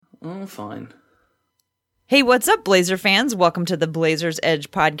Oh, fine. Hey, what's up, Blazer fans? Welcome to the Blazers Edge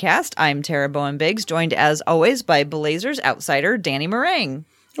podcast. I'm Tara Bowen-Biggs, joined as always by Blazers outsider Danny Meringue.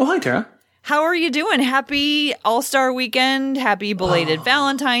 Oh, hi, Tara. How are you doing? Happy All-Star Weekend. Happy belated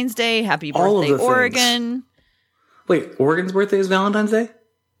Valentine's Day. Happy birthday, Oregon. Wait, Oregon's birthday is Valentine's Day?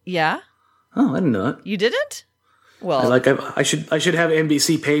 Yeah? Oh, I didn't know that. You didn't? Well, I should have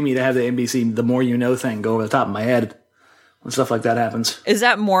NBC pay me to have the NBC The More You Know thing go over the top of my head when stuff like that happens. Is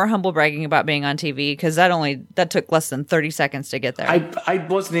that more humble bragging about being on TV? Because that took less than 30 seconds to get there. I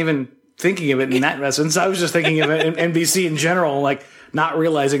wasn't even thinking of it in that essence. I was just thinking of it in NBC in general, like not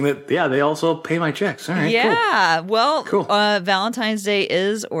realizing that, yeah, they also pay my checks. All right, yeah, cool. Well, cool. Valentine's Day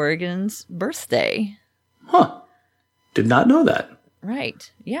is Oregon's birthday. Huh. Did not know that.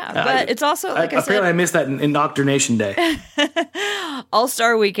 Right. Yeah. But it's also, like I said, apparently I missed that in Indoctrination Day.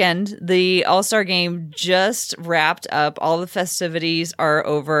 All-Star Weekend. The All-Star Game just wrapped up. All the festivities are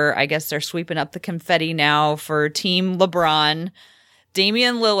over. I guess they're sweeping up the confetti now for Team LeBron.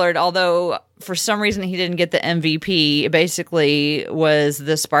 Damian Lillard, although for some reason he didn't get the MVP, basically was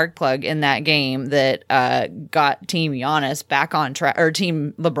the spark plug in that game that got Team Giannis back on track, or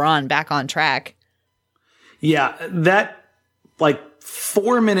Team LeBron back on track. Yeah, that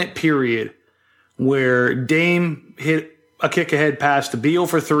 4-minute period where Dame hit a kick-ahead pass to Beal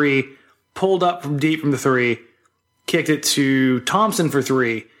for three, pulled up from deep from the three, kicked it to Thompson for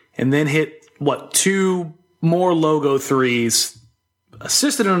three, and then hit, two more logo threes,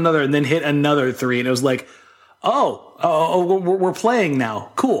 assisted on another, and then hit another three. And it was like, we're playing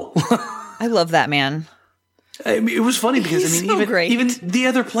now. Cool. I love that man. I mean, it was funny because even the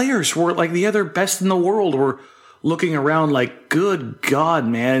other players were like the other best in the world were looking around like, good God,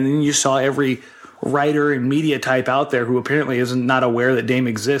 man. And then you saw every writer and media type out there who apparently is not aware that Dame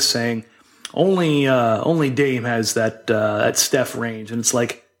exists saying only Dame has that Steph range. And it's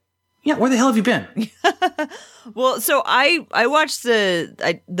like, yeah, where the hell have you been? Well, so I watched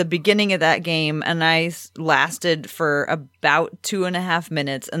the beginning of that game, and I lasted for about 2.5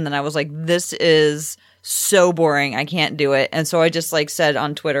 minutes, and then I was like, this is so boring, I can't do it. And so I just said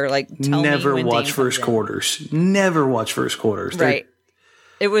on Twitter, tell never me when watch Dame first quarters. Never watch first quarters. Right.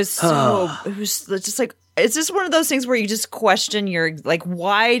 It was it was just it's just one of those things where you just question your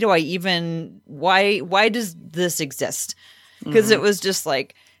why does this exist? Because it was just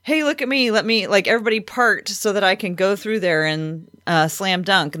hey, look at me, let me everybody part so that I can go through there and slam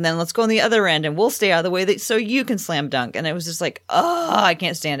dunk, and then let's go on the other end and we'll stay out of the way so you can slam dunk. And it was just I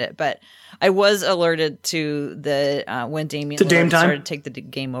can't stand it. But I was alerted to the when Damian Lillard started to take the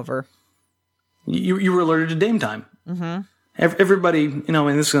game over. You were alerted to Dame time. Mm-hmm. Everybody, and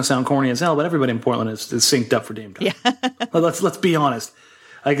this is going to sound corny as hell, but everybody in Portland is synced up for Dame time. Yeah. let's be honest.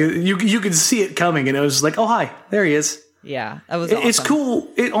 You could see it coming, and it was oh hi, there he is. Yeah, that was awesome. It's cool.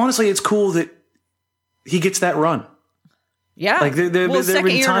 Honestly, it's cool that he gets that run. Yeah, there have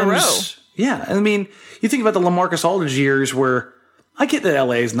been times. Yeah, I mean, you think about the LaMarcus Aldridge years where I get that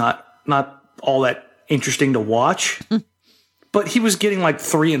LA is not all that interesting to watch, but he was getting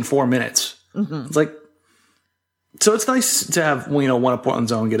 3 and 4 minutes. Mm-hmm. It's so it's nice to have one of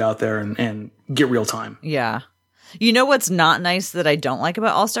Portland's own get out there and get real time. Yeah, you know what's not nice that I don't like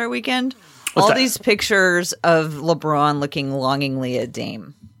about All-Star Weekend? These pictures of LeBron looking longingly at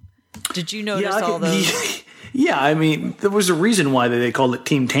Dame. Did you notice all those? Yeah, I mean, there was a reason why they called it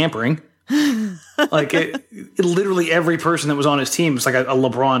team tampering. Literally every person that was on his team was a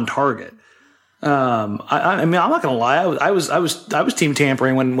LeBron target. I mean, I'm not gonna lie. I was team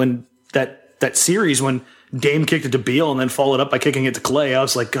tampering when that series when Dame kicked it to Beal and then followed up by kicking it to Clay. I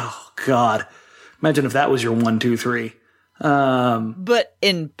was like, oh God, imagine if that was your 1, 2, 3. But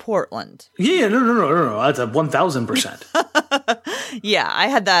in Portland. Yeah, no. That's a 1,000%. Yeah, I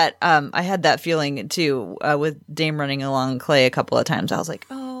had that feeling too with Dame running along Clay a couple of times. I was like,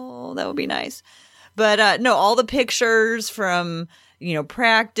 oh, that would be nice. But no, all the pictures from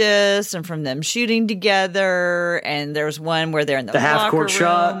practice and from them shooting together, and there's one where they're in the half court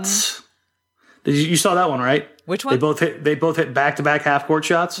shots. You saw that one, right? Which one? They both hit back-to-back half court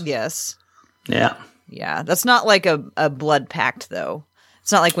shots. Yes. Yeah. Yeah, that's not like a blood pact, though.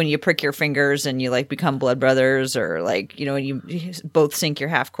 It's not like when you prick your fingers and you become blood brothers, or when you both sink your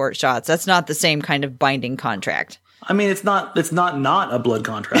half court shots. That's not the same kind of binding contract. I mean, it's not a blood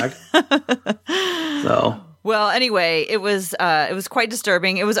contract. So. Well, anyway, it was quite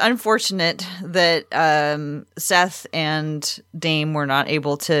disturbing. It was unfortunate that Seth and Dame were not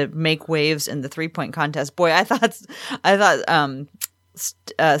able to make waves in the 3-point contest. Boy, I thought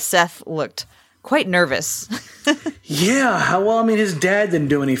Seth looked quite nervous. Yeah, well, I mean, his dad didn't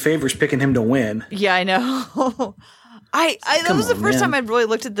do any favors picking him to win. Yeah, I know. That was the first time I'd really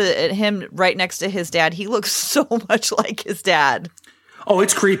looked at him right next to his dad. He looks so much like his dad. Oh,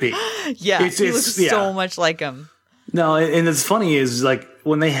 it's creepy. Yeah, he looks so much like him. No, and it's funny is like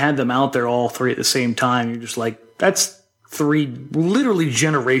when they had them out there all three at the same time, you're just like, that's three literally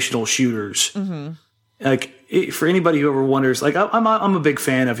generational shooters. Mm-hmm. Like for anybody who ever wonders, like I'm a big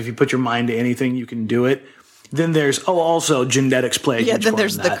fan of if you put your mind to anything, you can do it. Then there's also genetics play. Yeah, then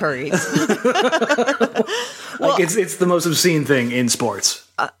there's the Currys. It's the most obscene thing in sports.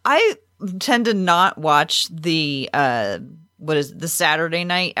 I tend to not watch the the Saturday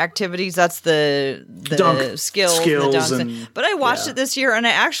night activities. That's the skills the dunks. But I watched it this year, and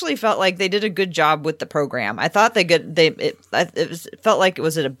I actually felt like they did a good job with the program. I thought it felt like it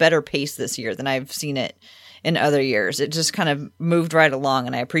was at a better pace this year than I've seen it in other years. It just kind of moved right along,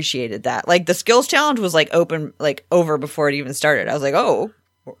 and I appreciated that. Like the skills challenge was over before it even started. I was like, oh,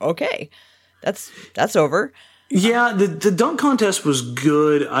 okay, that's over. Yeah, the dunk contest was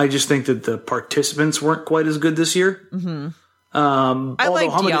good. I just think that the participants weren't quite as good this year. Mm-hmm. I like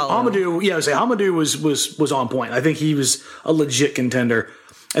Hamidou. Yeah, Hamidou was on point. I think he was a legit contender.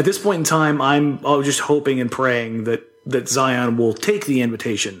 At this point in time, I was just hoping and praying that Zion will take the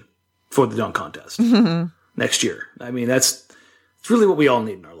invitation for the dunk contest next year. I mean, it's really what we all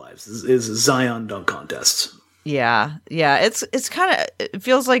need in our lives is Zion dunk contests. Yeah. It's kind of, it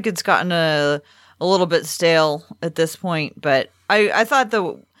feels like it's gotten a little bit stale at this point, but I thought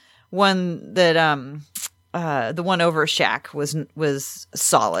the one that the one over Shaq was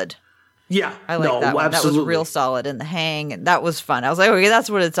solid. Yeah, I like that one. Absolutely. That was real solid in the hang, and that was fun. I was like, okay, that's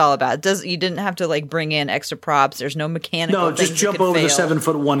what it's all about. You didn't have to bring in extra props. There's no mechanical. No, just jump over the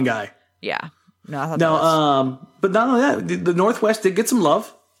 7'1" guy. Yeah, no, I thought that was... but not only that, the Northwest did get some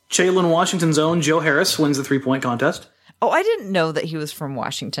love. Jalen Washington's own Joe Harris wins the 3-point contest. Oh, I didn't know that he was from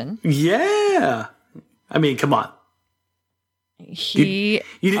Washington. Yeah, I mean, come on. He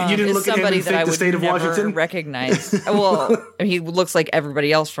you didn't look at him and think the state of Washington? Recognize. Well, he looks like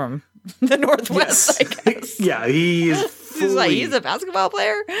everybody else from the Northwest. Yes. I guess. Yeah, he is. He's a basketball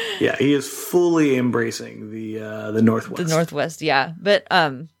player. Yeah, he is fully embracing the Northwest. The Northwest, yeah, but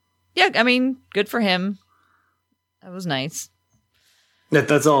yeah, I mean, good for him. That was nice.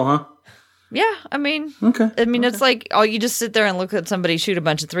 That's all, huh? Yeah, I mean, okay. I mean, it's like you just sit there and look at somebody shoot a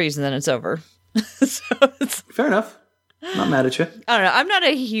bunch of threes and then it's over. Fair enough. Not mad at you. I don't know. I'm not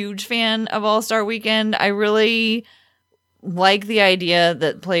a huge fan of All-Star Weekend. I really like the idea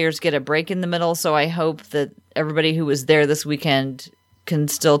that players get a break in the middle, so I hope that everybody who was there this weekend can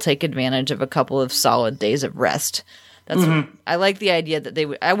still take advantage of a couple of solid days of rest. That's I like the idea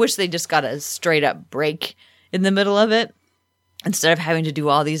that I wish they just got a straight-up break in the middle of it instead of having to do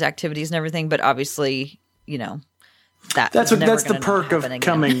all these activities and everything, but obviously, that's the perk of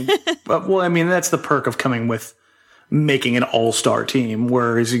coming. Well, I mean, that's the perk of coming with making an all-star team,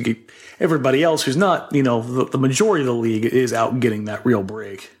 whereas everybody else who's not, the majority of the league is out getting that real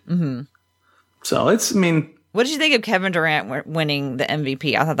break. Mm-hmm. So what did you think of Kevin Durant winning the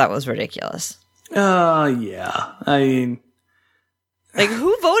MVP? I thought that was ridiculous. Yeah. I mean,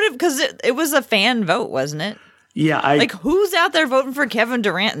 who voted? Because it was a fan vote, wasn't it? Yeah. Who's out there voting for Kevin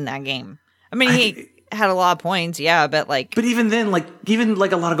Durant in that game? I mean, he had a lot of points, yeah, but But even then, a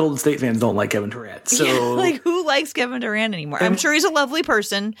lot of Golden State fans don't like Kevin Durant. So yeah, who likes Kevin Durant anymore? I'm sure he's a lovely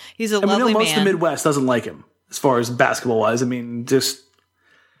person. He's a lovely man. Most of the Midwest doesn't like him as far as basketball wise. I mean, just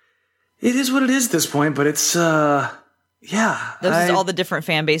it is what it is at this point. But it's yeah. Those are all the different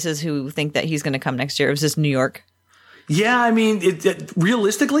fan bases who think that he's going to come next year. It was just New York. Yeah, I mean,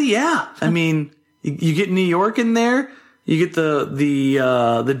 realistically, yeah. I mean, you get New York in there. You get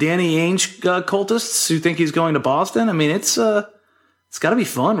the Danny Ainge cultists who think he's going to Boston. I mean, it's got to be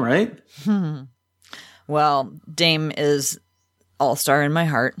fun, right? Well, Dame is all-star in my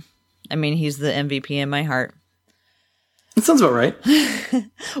heart. I mean, he's the MVP in my heart. That sounds about right.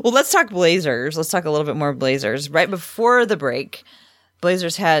 Well, let's talk Blazers. Let's talk a little bit more Blazers. Right before the break,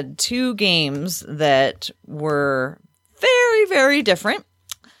 Blazers had two games that were very, very different.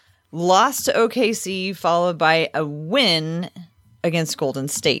 Lost to OKC, followed by a win against Golden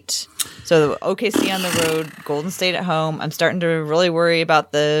State. So OKC on the road, Golden State at home. I'm starting to really worry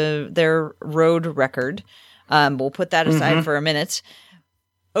about their road record. We'll put that aside for a minute.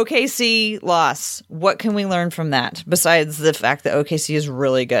 OKC loss. What can we learn from that? Besides the fact that OKC is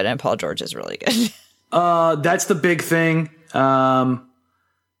really good and Paul George is really good. That's the big thing. More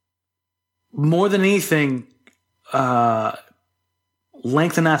than anything,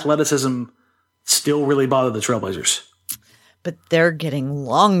 length and athleticism still really bother the Trailblazers. But they're getting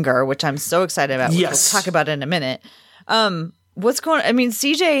longer, which I'm so excited about. Which yes. We'll talk about in a minute. what's going on? I mean,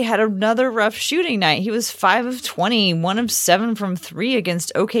 CJ had another rough shooting night. He was 5 of 20, 1 of 7 from 3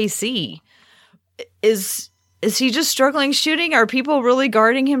 against OKC. Is he just struggling shooting? Are people really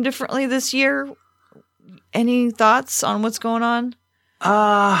guarding him differently this year? Any thoughts on what's going on?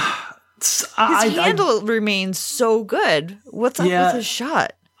 His handle remains so good. What's up with his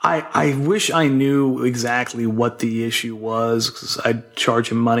shot? I wish I knew exactly what the issue was, because I'd charge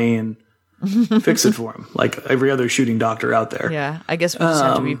him money and fix it for him, like every other shooting doctor out there. Yeah, I guess we just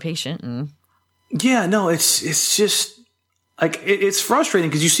have to be patient. Yeah, no, it's just like it's frustrating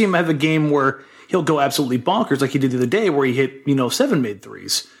because you see him have a game where he'll go absolutely bonkers, like he did the other day, where he hit 7 made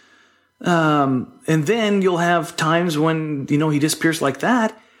threes, and then you'll have times when he disappears like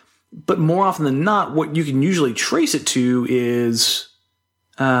that. But more often than not, what you can usually trace it to is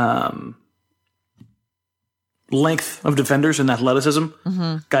length of defenders and athleticism.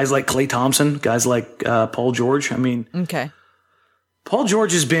 Mm-hmm. Guys like Klay Thompson, guys like Paul George. I mean, Paul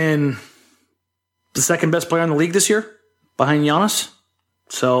George has been the second best player in the league this year, behind Giannis.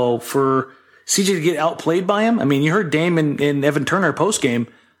 So for CJ to get outplayed by him, I mean, you heard Dame and Evan Turner post game.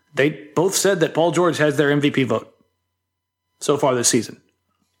 They both said that Paul George has their MVP vote so far this season.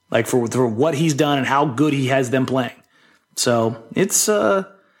 Like for what he's done and how good he has them playing. So it's a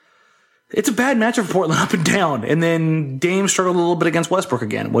bad matchup for Portland up and down. And then Dame struggled a little bit against Westbrook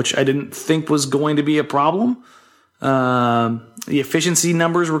again, which I didn't think was going to be a problem. The efficiency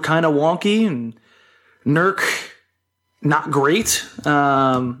numbers were kind of wonky, and Nurk, not great.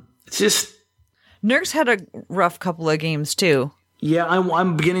 It's just... Nurk's had a rough couple of games too. Yeah,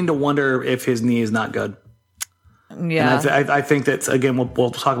 I'm beginning to wonder if his knee is not good. Yeah, and I think that, again,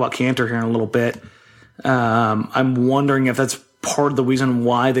 we'll talk about Cantor here in a little bit. I'm wondering if that's part of the reason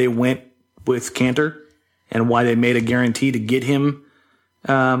why they went with Cantor and why they made a guarantee to get him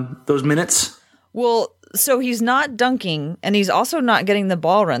those minutes. Well, so he's not dunking, and he's also not getting the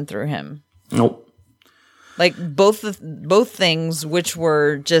ball run through him. Nope. Like both things, which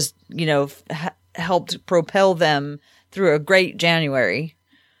were just helped propel them through a great January.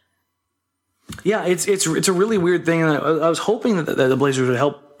 Yeah, it's a really weird thing. I was hoping that the Blazers would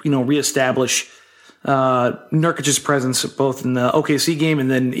help, reestablish Nurkic's presence both in the OKC game and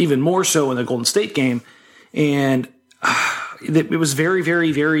then even more so in the Golden State game. And it was very,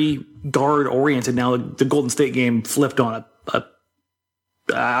 very, very guard oriented. Now the Golden State game flipped on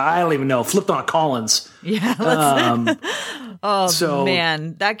I don't even know, flipped on a Collins. Yeah.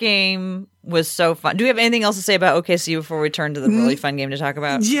 Man, that game was so fun. Do we have anything else to say about OKC before we turn to the really fun game to talk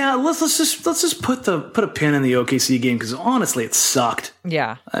about? Yeah, let's just put a pin in the OKC game, because honestly, it sucked.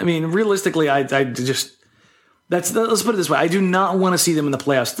 Yeah. I mean, realistically, let's put it this way. I do not want to see them in the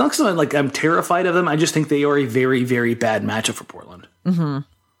playoffs. It's not because I'm terrified of them. I just think they are a very, very bad matchup for Portland. Mm-hmm.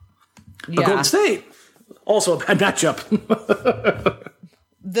 Yeah. But Golden State, also a bad matchup.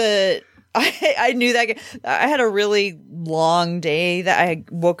 I knew that I had a really long day that I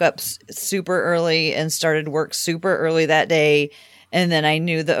woke up super early and started work super early that day. And then I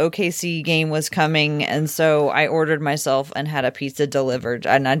knew the OKC game was coming. And so I ordered myself and had a pizza delivered.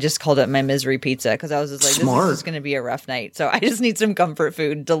 And I just called it my misery pizza, because I was just like, Smart. This is going to be a rough night. So I just need some comfort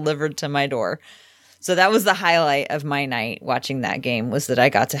food delivered to my door. So that was the highlight of my night watching that game, was that I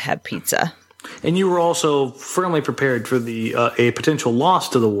got to have pizza. And you were also firmly prepared for a potential loss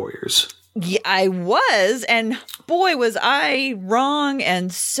to the Warriors. Yeah, I was, and boy, was I wrong,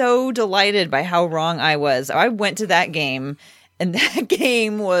 and so delighted by how wrong I was. I went to that game, and that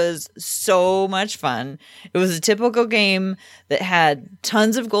game was so much fun. It was a typical game that had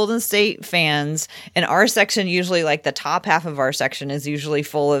tons of Golden State fans, and our section, usually like the top half of our section, is usually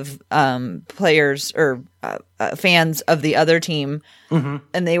full of players or fans of the other team,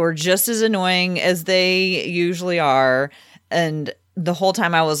 and they were just as annoying as they usually are. And the whole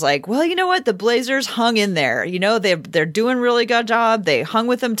time I was like, well, you know what? The Blazers hung in there. They're doing a really good job. They hung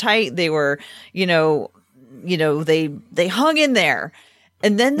with them tight. They were, they hung in there.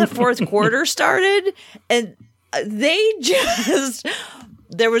 And then the fourth quarter started, and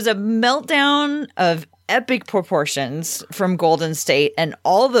there was a meltdown of epic proportions from Golden State, and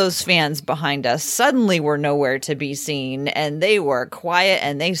all those fans behind us suddenly were nowhere to be seen, and they were quiet,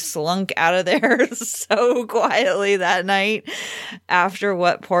 and they slunk out of there so quietly that night after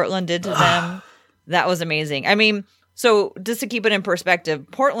what Portland did to them. That was amazing. I mean, so just to keep it in perspective,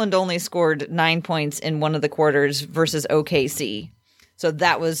 Portland only scored 9 points in one of the quarters versus OKC. So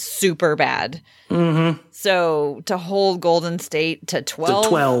that was super bad. Mm-hmm. So to hold Golden State to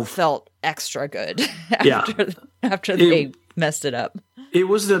 12 felt extra good after they messed it up. It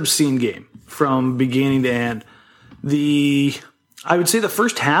was an obscene game from beginning to end. I would say the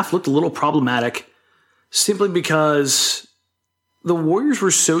first half looked a little problematic simply because the Warriors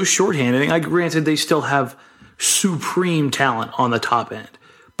were so shorthanded. And granted, they still have supreme talent on the top end,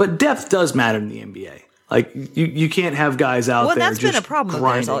 but depth does matter in the NBA. Like you can't have guys out there. Well, that's just been a problem of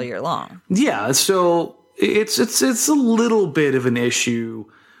theirs all year long. Yeah, so it's a little bit of an issue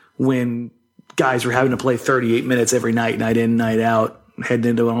when guys are having to play 38 minutes every night in, night out, heading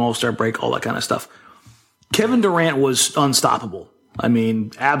into an All-Star break, all that kind of stuff. Kevin Durant was unstoppable. I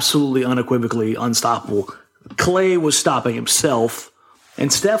mean, absolutely unequivocally unstoppable. Clay was stopping himself,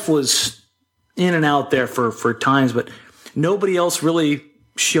 and Steph was in and out there for times, but nobody else really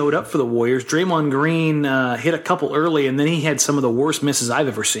showed up for the Warriors. Draymond Green hit a couple early, and then he had some of the worst misses I've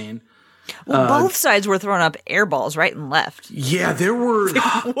ever seen. Well, both sides were throwing up air balls right and left. Yeah, there were.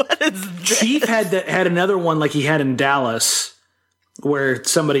 What is this? Chief had another one like he had in Dallas, where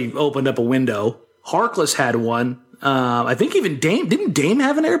somebody opened up a window. Harkless had one. I think even Didn't Dame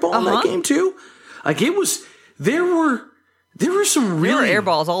have an air ball in that game too? Like it was. There were some really. There were air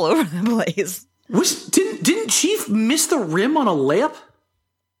balls all over the place. Didn't Chief miss the rim on a layup?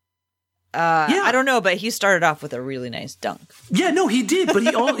 I don't know, but he started off with a really nice dunk. Yeah, no, he did, but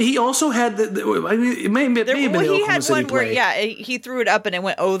he also had I mean, it may have been the Oklahoma City play. He threw it up and it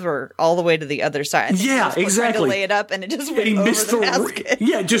went over all the way to the other side. Yeah, he was exactly. Trying to lay it up and it just went over the basket.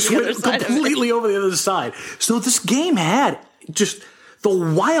 Yeah, just went completely over the other side. So this game had just the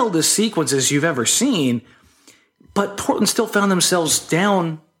wildest sequences you've ever seen, but Portland still found themselves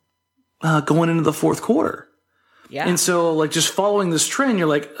down going into the fourth quarter. Yeah. And so, like, just following this trend, you're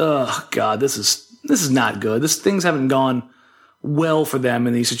like, oh, God, this is not good. Things haven't gone well for them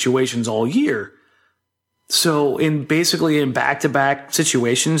in these situations all year. So, in back-to-back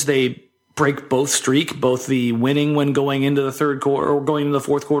situations, they break both the winning when going into the third quarter or going into the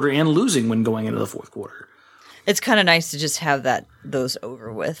fourth quarter and losing when going into the fourth quarter. It's kind of nice to just have those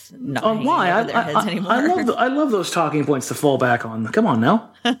over with. Not why? over their heads anymore. I love those talking points to fall back on. Come on now.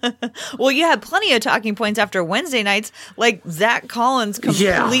 Well, you had plenty of talking points after Wednesday nights, like Zach Collins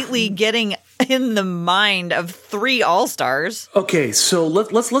completely getting in the mind of 3 All-Stars. Okay, so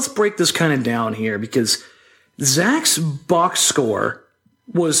let's break this kind of down here because Zach's box score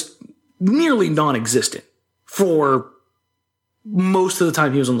was nearly non-existent for most of the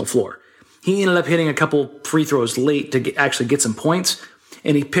time he was on the floor. He ended up hitting a couple free throws late to actually get some points,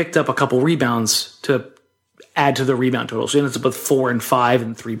 and he picked up a couple rebounds to add to the rebound total. So he ended up with 4 and 5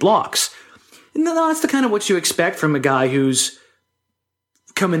 and 3 blocks. And that's the kind of what you expect from a guy who's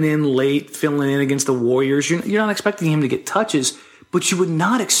coming in late, filling in against the Warriors. You're not expecting him to get touches, but you would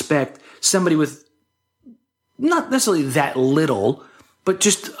not expect somebody with not necessarily that little, but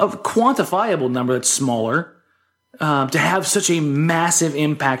just a quantifiable number that's smaller, to have such a massive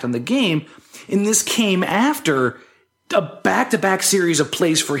impact on the game. And this came after a back-to-back series of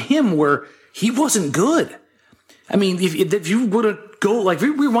plays for him where he wasn't good. I mean, if you were to go, like,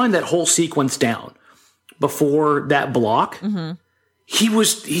 rewind that whole sequence down before that block, he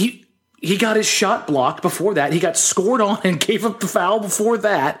got his shot blocked before that. He got scored on and gave up the foul before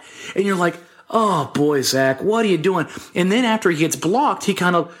that. And you're like, oh boy, Zach, what are you doing? And then after he gets blocked,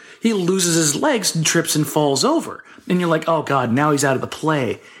 he loses his legs and trips and falls over. And you're like, oh God, now he's out of the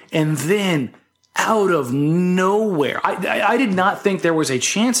play. And then out of nowhere, I did not think there was a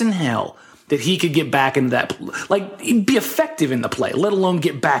chance in hell that he could get back into that, like, he'd be effective in the play, let alone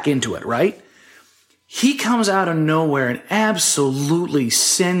get back into it, right? He comes out of nowhere and absolutely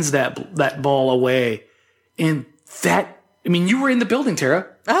sends that ball away. And you were in the building, Tara.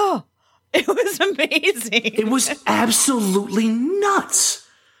 Oh, it was amazing. It was absolutely nuts.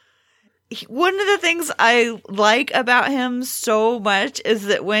 One of the things I like about him so much is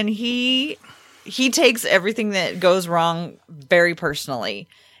that when he takes everything that goes wrong very personally.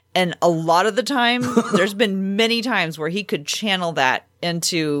 And a lot of the time, there's been many times where he could channel that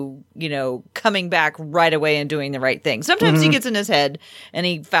into, coming back right away and doing the right thing. Sometimes he gets in his head and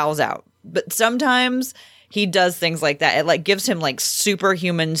he fouls out. But sometimes he does things like that. It gives him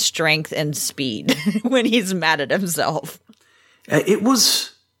superhuman strength and speed when he's mad at himself. It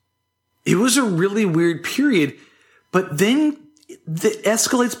was a really weird period, but then it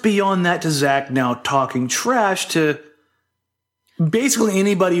escalates beyond that to Zach now talking trash to basically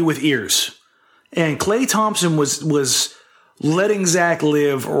anybody with ears. And Klay Thompson was letting Zach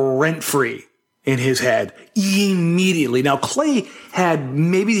live rent-free in his head immediately. Now, Klay had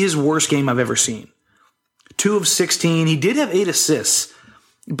maybe his worst game I've ever seen. 2 of 16. He did have 8 assists,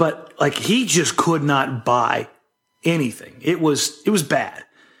 but he just could not buy anything. It was bad.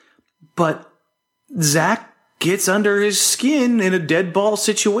 But Zach gets under his skin in a dead ball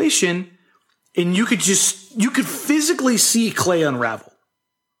situation, and you could physically see Klay unravel.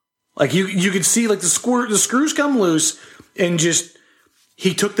 You could see the screws come loose, and just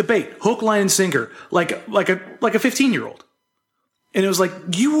he took the bait, hook, line, and sinker, like a 15-year-old. And it was like,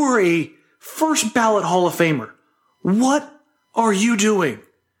 you were a first ballot Hall of Famer. What are you doing?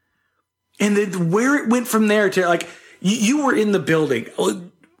 And then where it went from there to like, you were in the building.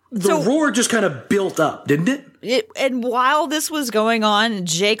 The roar just kind of built up, didn't it? And while this was going on,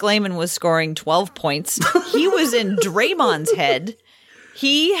 Jake Layman was scoring 12 points. He was in Draymond's head.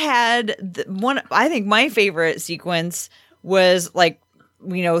 He had I think my favorite sequence was like,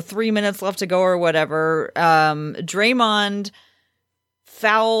 3 minutes left to go or whatever. Draymond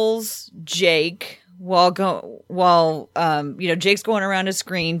fouls Jake while Jake's going around his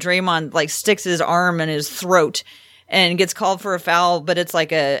screen. Draymond like sticks his arm in his throat and gets called for a foul, but it's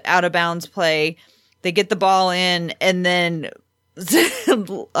like a out of bounds play. They get the ball in, and then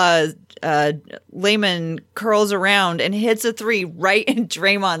Layman curls around and hits a three right in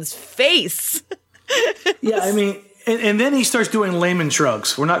Draymond's face. Yeah, I mean, and then he starts doing Layman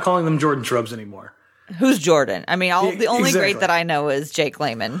shrugs. We're not calling them Jordan shrugs anymore. Who's Jordan? I mean, the only exactly. great that I know is Jake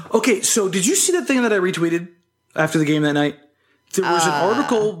Layman. Okay, so did you see that thing that I retweeted after the game that night? There was an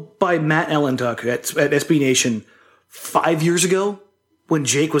article by Matt Ellentuck at SB Nation 5 years ago when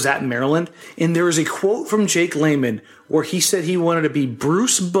Jake was at Maryland, and there was a quote from Jake Layman where he said he wanted to be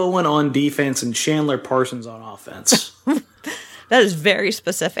Bruce Bowen on defense and Chandler Parsons on offense. That is very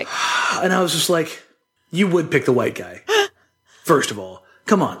specific. And I was just like, you would pick the white guy. First of all,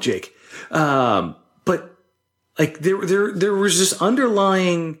 come on, Jake. But like there was this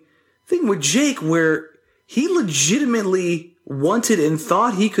underlying thing with Jake where he legitimately wanted and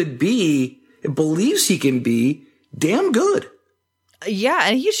thought he could be, and believes he can be, damn good. Yeah,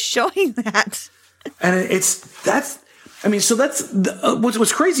 and he's showing that. And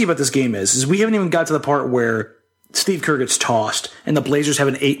what's crazy about this game is we haven't even got to the part where Steve Kerr gets tossed and the Blazers have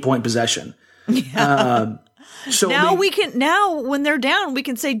an 8-point possession. Yeah. So now when they're down, we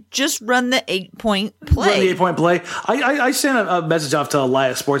can say just run the 8-point play. Run the 8-point play. I sent a message off to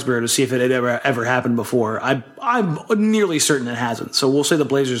Elias Sports Bureau to see if it had ever happened before. I'm nearly certain it hasn't. So we'll say the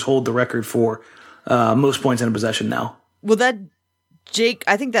Blazers hold the record for most points in a possession now. Well,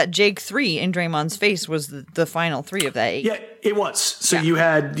 I think that Jake 3 in Draymond's face was the final 3 of that 8. Yeah, it was. So you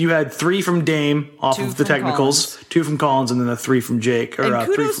had 3 from Dame off of the technicals, Collins. 2 from Collins, and then a 3 from Jake. And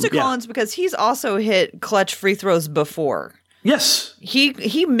kudos to Collins because he's also hit clutch free throws before. Yes.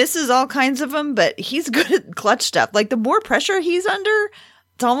 He misses all kinds of them, but he's good at clutch stuff. Like the more pressure he's under,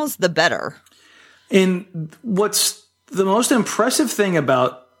 it's almost the better. And what's the most impressive thing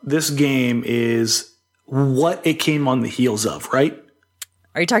about this game is what it came on the heels of, right?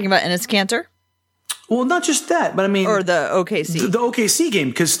 Are you talking about Enes Kanter? Well, not just that, but I mean, or the OKC, the OKC game,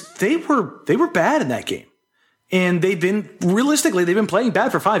 because they were bad in that game, and they've been playing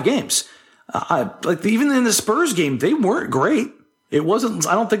bad for 5 games. Even in the Spurs game, they weren't great. It wasn't.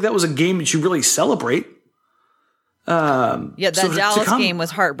 I don't think that was a game that you really celebrate. That Dallas game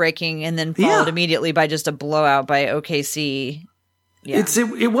was heartbreaking, and then followed immediately by just a blowout by OKC. Yeah.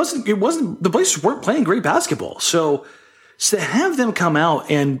 It wasn't. The Blazers weren't playing great basketball, so to have them come out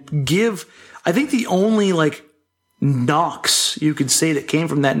and give, I think the only knocks you could say that came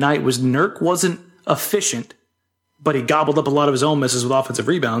from that night was Nurk wasn't efficient, but he gobbled up a lot of his own misses with offensive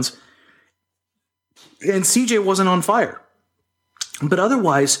rebounds, and CJ wasn't on fire. But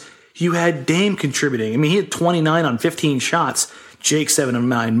otherwise, you had Dame contributing. I mean, he had 29 on 15 shots, Jake 7 of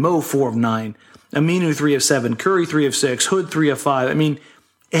 9, Mo 4 of 9, Aminu 3 of 7, Curry 3 of 6, Hood 3 of 5. I mean,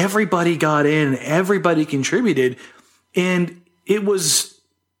 everybody got in, everybody contributed. And it was,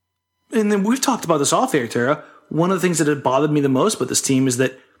 and then we've talked about this off air, Tara. One of the things that had bothered me the most with this team is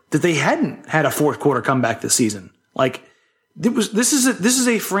that they hadn't had a fourth quarter comeback this season. This is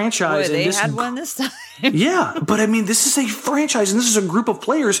a franchise. Boy, they had one this time. Yeah, but I mean, this is a franchise, and this is a group of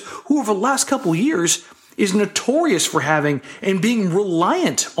players who, over the last couple of years, is notorious for having and being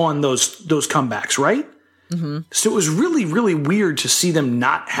reliant on those comebacks, right? Mm-hmm. So it was really, really weird to see them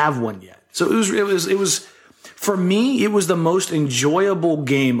not have one yet. So it was. For me, it was the most enjoyable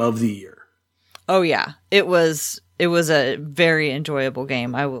game of the year. Oh yeah, it was a very enjoyable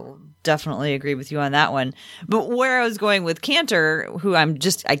game. I will definitely agree with you on that one. But where I was going with Kanter, who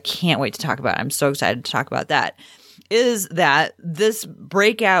I can't wait to talk about. I'm so excited to talk about that. Is that this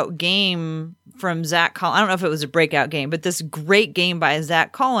breakout game from Zach Collins? I don't know if it was a breakout game, but this great game by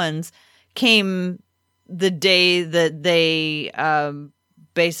Zach Collins came the day that they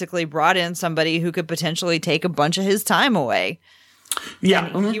basically brought in somebody who could potentially take a bunch of his time away. Yeah,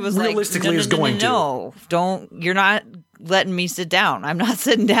 and he was realistically is going to. No, don't. You're not letting me sit down. I'm not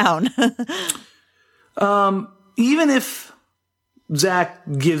sitting down. Even if Zach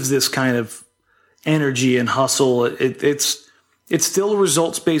gives this kind of energy and hustle. It's still a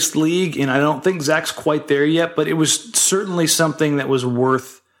results-based league, and I don't think Zach's quite there yet, but it was certainly something that was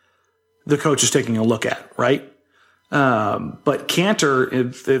worth the coaches taking a look at, right? But Kanter,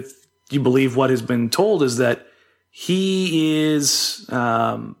 if you believe what has been told, is that he is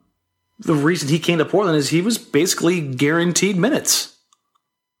the reason he came to Portland is he was basically guaranteed minutes.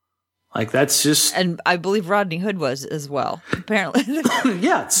 Like, that's just... And I believe Rodney Hood was as well, apparently.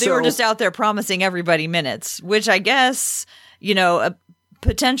 Yeah. They were just out there promising everybody minutes, which I guess,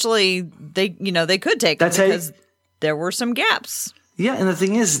 potentially they could take because there were some gaps. Yeah, and the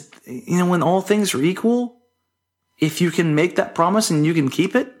thing is, when all things are equal, if you can make that promise and you can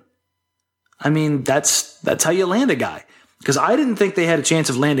keep it, I mean, that's how you land a guy. Because I didn't think they had a chance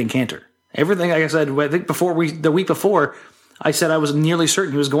of landing Kanter. Everything, like I said, I think the week before, I said I was nearly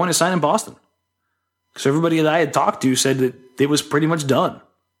certain he was going to sign in Boston. Because everybody that I had talked to said that it was pretty much done.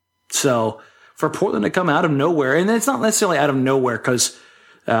 So for Portland to come out of nowhere, and it's not necessarily out of nowhere because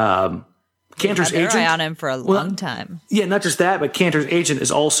Kanter's agent... eye on him for a long time. Yeah, not just that, but Kanter's agent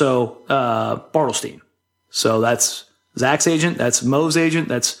is also Bartelstein. So that's Zach's agent, that's Mo's agent,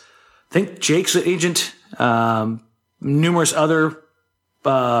 that's, I think, Jake's agent, numerous other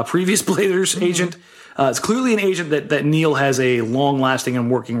previous players' agent. It's clearly an agent that Neil has a long-lasting and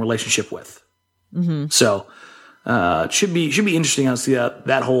working relationship with. Mm-hmm. So it should be interesting to see how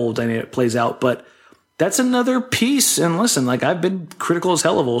that whole dynamic plays out. But that's another piece. And listen, like, I've been critical as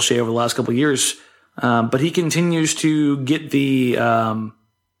hell of Olshey over the last couple of years, but he continues to get the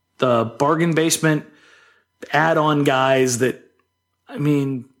bargain basement add-on guys that, I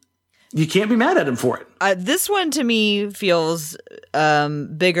mean, you can't be mad at him for it. This one to me feels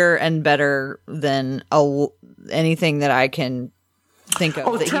bigger and better than anything that I can think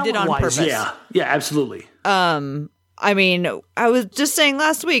of that he did on purpose. Yeah, absolutely. I mean, I was just saying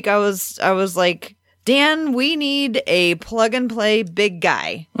last week, I was like, Dan, we need a plug and play big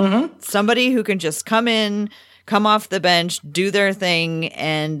guy. Mm-hmm. Somebody who can just come in, come off the bench, do their thing,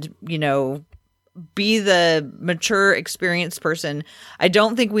 and, be the mature, experienced person. I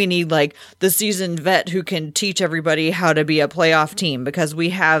don't think we need like the seasoned vet who can teach everybody how to be a playoff team because we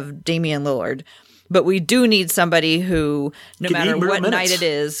have Damian Lillard. But we do need somebody who, no matter what night it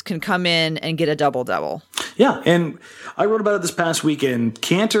is, can come in and get a double-double. Yeah, and I wrote about it this past weekend.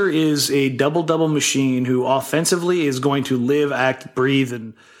 Kanter is a double-double machine who offensively is going to live, act, breathe,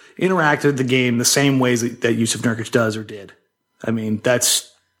 and interact with the game the same ways that Jusuf Nurkic does or did. I mean, that's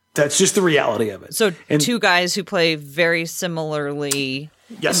just the reality of it. So two guys who play very similarly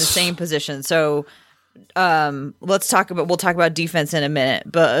in the same position. So we'll talk about defense in a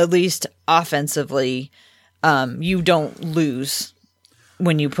minute, but at least offensively, you don't lose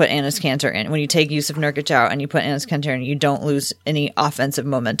when you put Enes Kanter in. When you take Jusuf Nurkic out and you put Enes Kanter in, you don't lose any offensive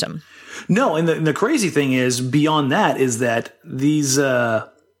momentum. No, and the crazy thing is, beyond that, is that these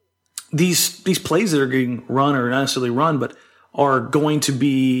plays that are getting run, or not necessarily run, but are going to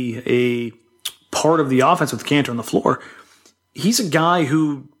be a part of the offense with Kanter on the floor. He's a guy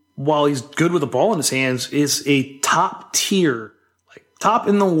who, while he's good with the ball in his hands, is a top tier, like top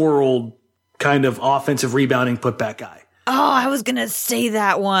in the world kind of offensive rebounding putback guy. Oh, I was going to say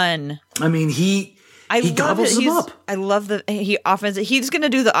that one. I mean, he gobbles them up. I love he's going to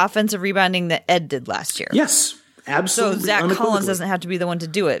do the offensive rebounding that Ed did last year. Yes, absolutely. So Zach Collins doesn't have to be the one to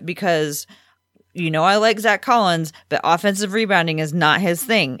do it because... I like Zach Collins, but offensive rebounding is not his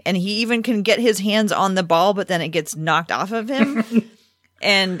thing. And he even can get his hands on the ball, but then it gets knocked off of him.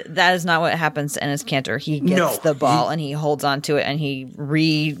 And that is not what happens to Enes Kanter. He gets the ball and he holds on to it and he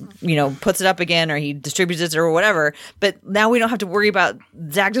puts it up again, or he distributes it or whatever. But now we don't have to worry about,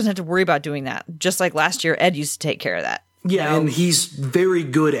 Zach doesn't have to worry about doing that. Just like last year, Ed used to take care of that. Yeah, and he's very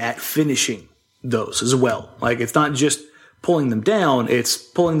good at finishing those as well. Like, it's not just pulling them down, it's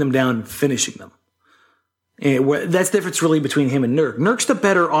pulling them down and finishing them. And that's the difference really between him and Nurk. Nurk's the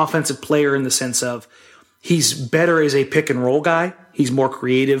better offensive player in the sense of he's better as a pick and roll guy. He's more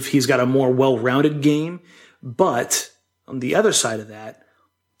creative. He's got a more well-rounded game. But on the other side of that,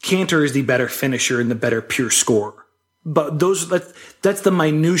 Kanter is the better finisher and the better pure scorer. But that's the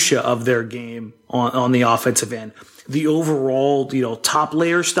minutia of their game on the offensive end. The overall, top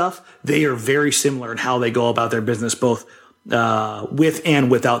layer stuff, they are very similar in how they go about their business, both with and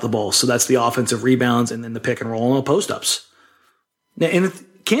without the ball. So that's the offensive rebounds and then the pick and roll and the post-ups. And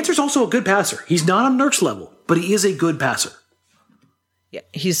Kanter's also a good passer. He's not on Nurk's level, but he is a good passer. Yeah,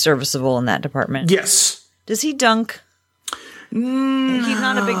 he's serviceable in that department. Yes. Does he dunk? He's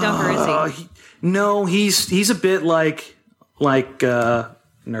not a big dunker, is he? No, he's a bit like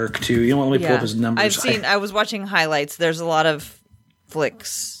Nurk too. You don't want me to pull up his numbers. I was watching highlights. There's a lot of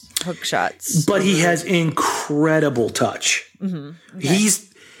flicks. hook shots. But he has incredible touch. Mm-hmm. Okay.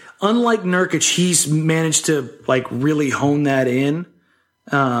 He's, unlike Nurkic, he's managed to like really hone that in.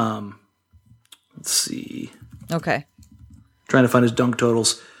 Let's see. Okay. Trying to find his dunk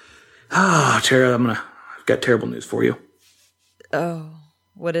totals. Tara, I've got terrible news for you. Oh,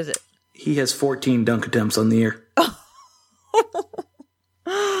 what is it? He has 14 dunk attempts on the year.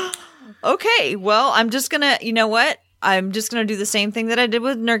 Okay, well, I'm just going to, you know what? I'm just going to do the same thing that I did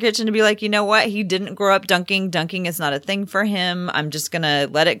with Nurkic and to be like, you know what? He didn't grow up dunking. Dunking is not a thing for him. I'm just going to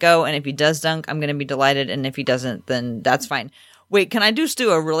let it go. And if he does dunk, I'm going to be delighted. And if he doesn't, then that's fine. Wait, can I just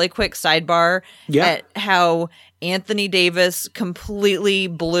do a really quick sidebar at how Anthony Davis completely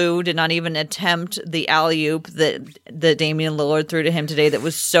did not even attempt the alley-oop that Damian Lillard threw to him today that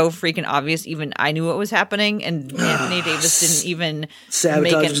was so freaking obvious. Even I knew what was happening, and Anthony Davis didn't even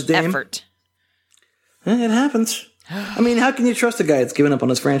make an effort. It happens. I mean, how can you trust a guy that's given up on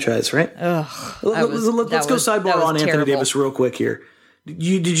his franchise, right? Let's go sidebar on Anthony Davis real quick here.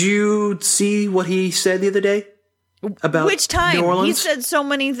 Did you see what he said the other day? About which time? New Orleans? He said so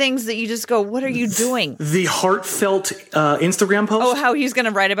many things that you just go, what are you doing? The heartfelt Instagram post? Oh, how he's going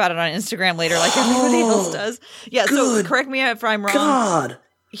to write about it on Instagram later like everybody else does. Yeah, so correct me if I'm wrong. God.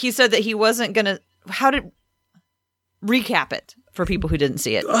 He said that he wasn't going to... Recap it for people who didn't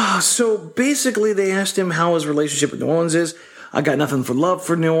see it. So basically they asked him how his relationship with New Orleans is. I got nothing for love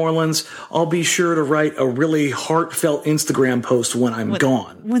for New Orleans. I'll be sure to write a really heartfelt Instagram post when I'm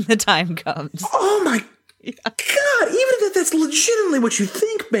gone. When the time comes. Oh my God, even if that's legitimately what you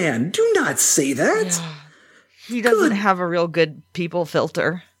think, man, do not say that. Yeah. He doesn't have a real good people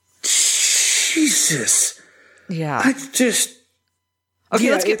filter. Jesus. Yeah. I just... Okay,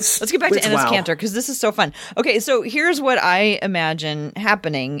 let's get back to Enes Kanter, because this is so fun. Okay, so here's what I imagine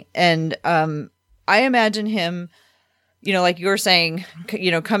happening. And I imagine him, like you were saying,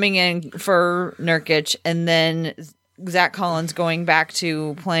 coming in for Nurkic, and then Zach Collins going back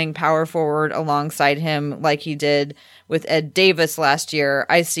to playing power forward alongside him like he did with Ed Davis last year.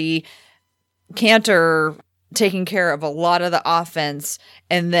 I see Kanter taking care of a lot of the offense,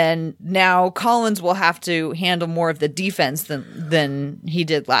 and then now Collins will have to handle more of the defense than he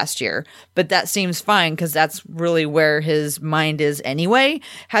did last year. But that seems fine because that's really where his mind is anyway.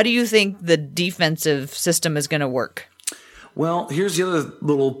 How do you think the defensive system is going to work? Well, here's the other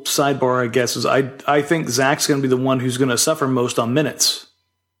little sidebar, I guess, is I think Zach's going to be the one who's going to suffer most on minutes.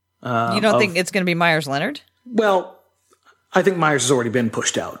 You don't think it's going to be Myers Leonard? Well, I think Myers has already been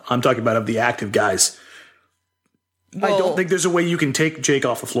pushed out. I'm talking about of the active guys. Well, I don't think there's a way you can take Jake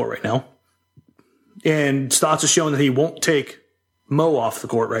off the floor right now. And Stotts has shown that he won't take Mo off the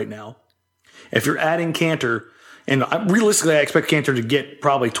court right now. If you're adding Kanter, and realistically I expect Kanter to get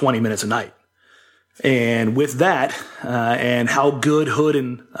probably 20 minutes a night. And with that, and how good Hood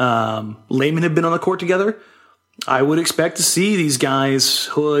and Layman have been on the court together, I would expect to see these guys,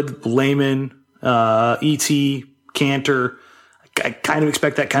 Hood, Layman, E.T., Kanter. I kind of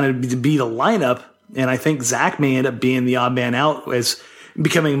expect that kind of to be the lineup. And I think Zach may end up being the odd man out as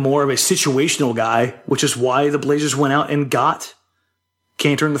becoming more of a situational guy, which is why the Blazers went out and got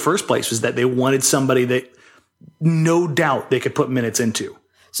Kanter in the first place, was that they wanted somebody that no doubt they could put minutes into.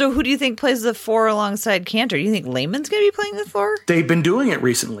 So who do you think plays the 4 alongside Kanter? Do you think Layman's going to be playing the 4? They've been doing it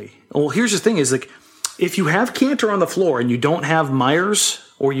recently. Well, here's the thing is, like, if you have Kanter on the floor and you don't have Myers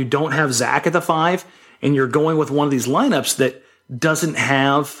or you don't have Zach at the 5 and you're going with one of these lineups that doesn't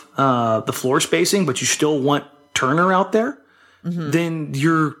have the floor spacing, but you still want Turner out there, then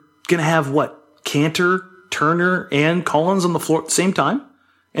you're going to have Kanter, Turner, and Collins on the floor at the same time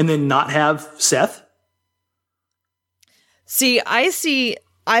and then not have Seth?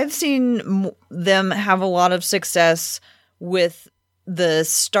 I've seen them have a lot of success with the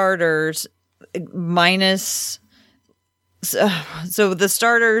starters minus. So the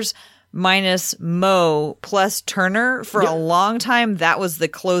starters minus Mo plus Turner for a long time. That was the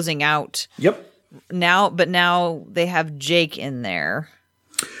closing out. Yep. Now they have Jake in there.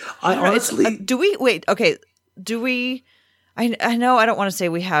 I honestly, do we wait? Okay. Do we? I know I don't want to say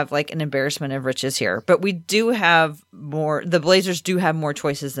we have like an embarrassment of riches here, but we do have more. The Blazers do have more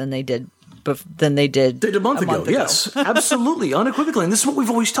choices than they did a month ago. Yes, absolutely, unequivocally. And this is what we've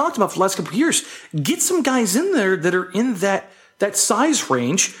always talked about for the last couple of years. Get some guys in there that are in that size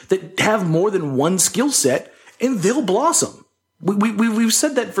range that have more than one skill set, and they'll blossom. We've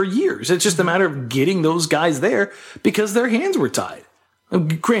said that for years. It's just a matter of getting those guys there because their hands were tied.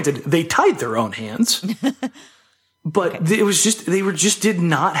 Granted, they tied their own hands. But it was just they did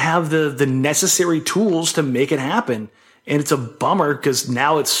not have the necessary tools to make it happen, and it's a bummer because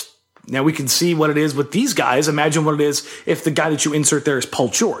now it's Now we can see what it is with these guys. Imagine what it is if the guy that you insert there is Paul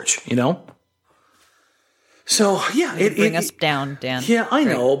George, you know? So, yeah. Bring us down, Dan. Yeah, I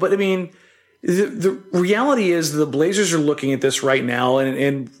know. But, I mean, the reality is the Blazers are looking at this right now,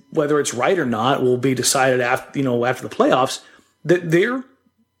 and whether it's right or not will be decided after the playoffs, that they're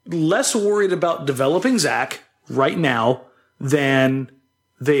less worried about developing Zach right now than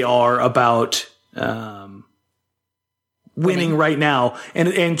they are about winning right now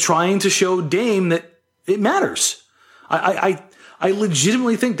and trying to show Dame that it matters. I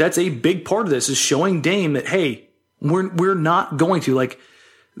legitimately think that's a big part of this, is showing Dame that, hey, we're not going to, like,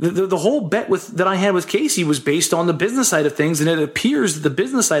 the whole bet that I had with Casey was based on the business side of things, and it appears that the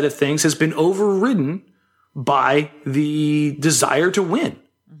business side of things has been overridden by the desire to win.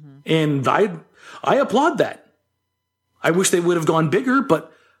 Mm-hmm. And I applaud that. I wish they would have gone bigger,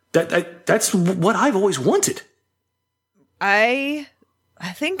 but that's what I've always wanted. I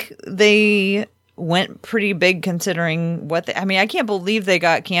think they went pretty big considering I can't believe they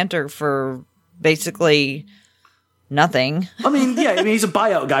got Kanter for basically nothing. He's a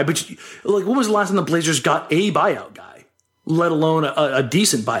buyout guy, but like, when was the last time the Blazers got a buyout guy, let alone a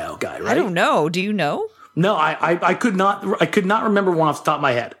decent buyout guy, right? I don't know. Do you know? No, I could not remember one off the top of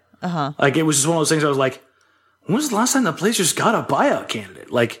my head. Uh-huh. Like, it was just one of those things I was like, when was the last time the Blazers got a buyout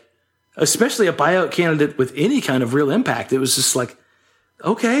candidate? Like, especially a buyout candidate with any kind of real impact. It was just like,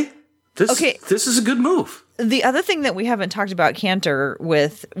 okay, this is a good move. The other thing that we haven't talked about Kanter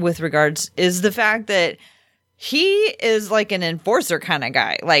with regards is the fact that he is like an enforcer kind of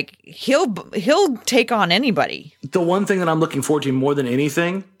guy. Like, he'll take on anybody. The one thing that I'm looking forward to more than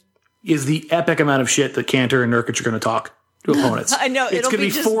anything is the epic amount of shit that Kanter and Nurkic are going to talk to opponents. I know, it'll be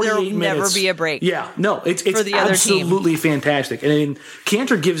just, there'll never be a break. Yeah, no, it's for the other absolutely team. Fantastic. And I mean,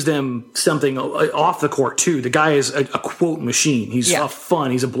 Kanter gives them something off the court too. The guy is a quote machine. He's fun.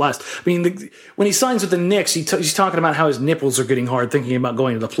 He's a blast. I mean, when he signs with the Knicks, he's talking about how his nipples are getting hard thinking about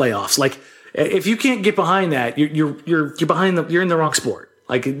going to the playoffs. Like, if you can't get behind that, you're in the wrong sport.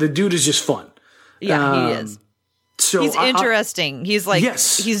 Like, the dude is just fun. Yeah, he is. So he's interesting. He's like,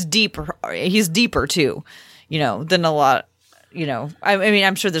 he's deeper. He's deeper too, than a lot. I mean,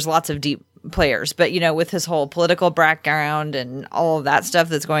 I'm sure there's lots of deep players, but with his whole political background and all of that stuff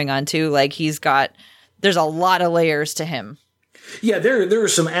that's going on too, like, there's a lot of layers to him. Yeah, there are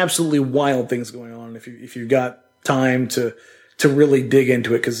some absolutely wild things going on if you've got time to really dig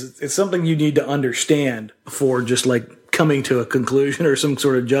into it, because it's something you need to understand before just like coming to a conclusion or some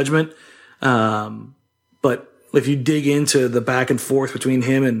sort of judgment. But if you dig into the back and forth between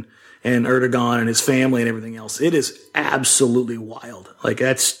him and Erdogan and his family and everything else, it is absolutely wild. Like,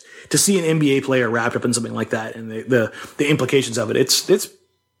 that's, to see an NBA player wrapped up in something like that and the implications of it, it's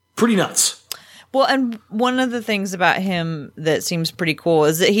pretty nuts. Well, and one of the things about him that seems pretty cool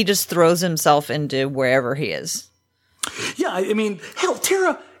is that he just throws himself into wherever he is. Yeah, I mean, hell,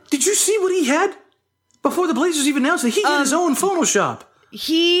 Tara, did you see what he had before the Blazers even announced it? He had his own Photoshop.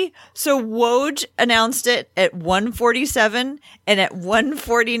 So Woj announced it at 1:47, and at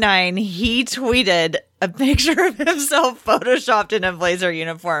 1:49 he tweeted a picture of himself photoshopped in a Blazer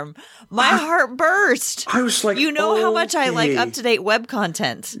uniform. My heart burst. I was like, how much I like up-to-date web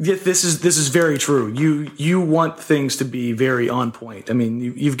content. Yeah, this is very true. You want things to be very on point. I mean,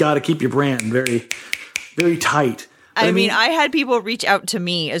 you've got to keep your brand very, very tight. I mean, I had people reach out to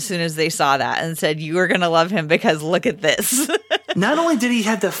me as soon as they saw that and said, "You are going to love him because look at this." Not only did he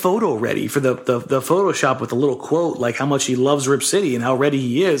have the photo ready for the Photoshop with a little quote, like how much he loves Rip City and how ready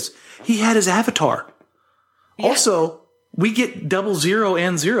he is, he had his avatar. Yeah. Also, we get 00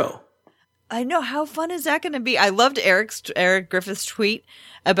 and 0. I know. How fun is that going to be? I loved Eric Griffith's tweet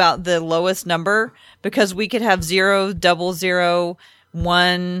about the lowest number, because we could have 0, 00,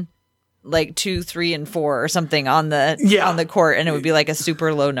 1, like 2, 3, and 4 or something on the court, and it would be like a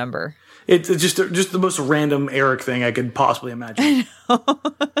super low number. It's just the most random Eric thing I could possibly imagine. I know.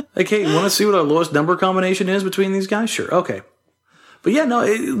 Like, hey, you want to see what our lowest number combination is between these guys? Sure, okay. But yeah, no,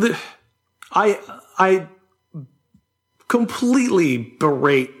 I completely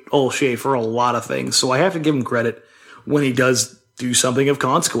berate Olshey for a lot of things, so I have to give him credit when he does do something of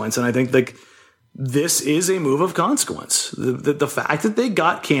consequence, and I think like this is a move of consequence. The fact that they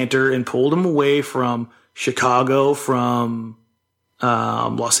got Kanter and pulled him away from Chicago, from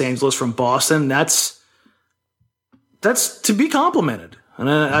Los Angeles, from Boston, that's to be complimented. And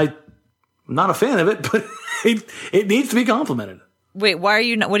I'm not a fan of it, but it needs to be complimented. Wait, why are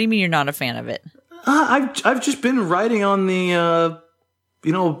you not? What do you mean you're not a fan of it? I've just been riding on the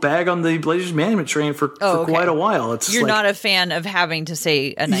bag on the Blazers management train for quite a while. It's You're not a fan of having to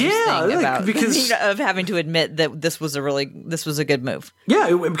say a nice thing about because of having to admit that this was a good move.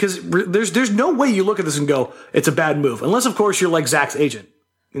 Yeah, because there's no way you look at this and go, it's a bad move, unless of course you're like Zach's agent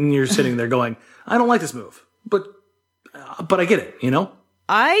and you're sitting there going, I don't like this move, but I get it.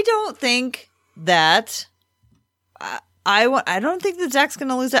 I don't think that. I don't think that Zach's going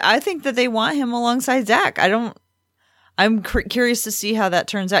to lose it. I think that they want him alongside Zach. I'm curious to see how that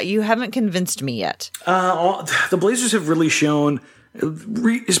turns out. You haven't convinced me yet. The Blazers have really shown,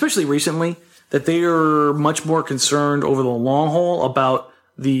 especially recently, that they are much more concerned over the long haul about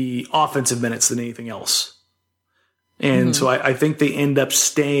the offensive minutes than anything else. And so I think they end up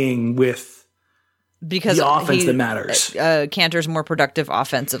staying with the offense that matters. Kanter's more productive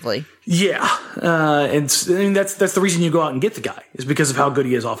offensively. Yeah. And that's the reason you go out and get the guy, is because of how good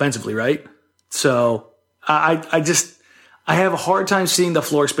he is offensively, right? So I have a hard time seeing the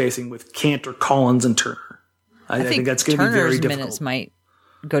floor spacing with Kanter, Collins, and Turner. I think that's going to be very difficult. Turner's minutes might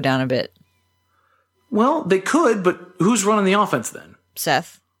go down a bit. Well, they could, but who's running the offense then?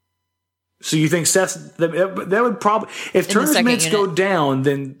 Seth. So you think that would probably, if Turner's minutes go down,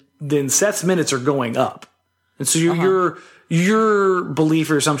 then Seth's minutes are going up. And so your belief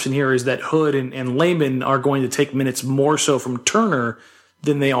or assumption here is that Hood and Layman are going to take minutes more so from Turner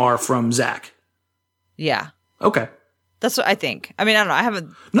than they are from Zach. Yeah. Okay. That's what I think. I mean, I don't know. I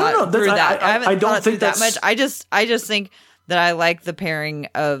haven't thought through that. I don't think that much. I just think that I like the pairing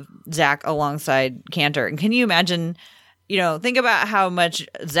of Zach alongside Kanter. And can you imagine, think about how much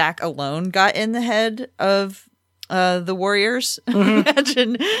Zach alone got in the head of the Warriors.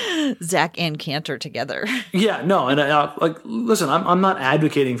 Imagine Zach and Kanter together. Yeah, no, and listen, I'm not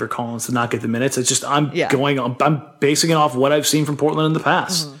advocating for Collins to not get the minutes. It's just I'm basing it off what I've seen from Portland in the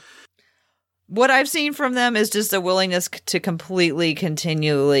past. Mm-hmm. What I've seen from them is just a willingness to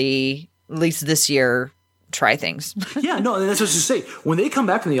continually, at least this year, try things. Yeah, no, and that's what I was going to say. When they come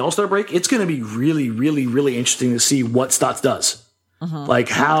back from the All-Star break, it's going to be really, really, really interesting to see what Stotts does. Like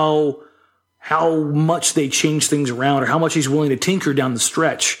how much they change things around, or how much he's willing to tinker down the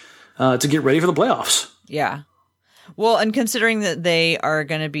stretch to get ready for the playoffs. Yeah. Well, and considering that they are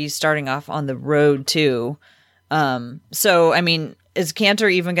going to be starting off on the road too. So, I mean, is Kanter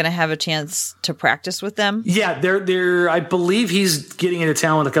even going to have a chance to practice with them? Yeah, they're. I believe he's getting into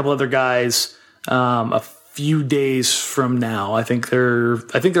town with a couple other guys a few days from now. I think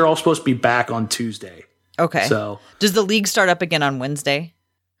they're all supposed to be back on Tuesday. Okay. So does the league start up again on Wednesday?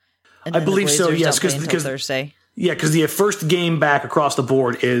 I believe so. Yes, because Thursday. Yeah, because the first game back across the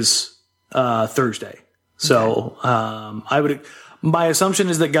board is Thursday. So my assumption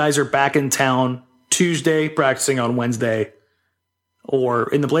is that guys are back in town Tuesday, practicing on Wednesday.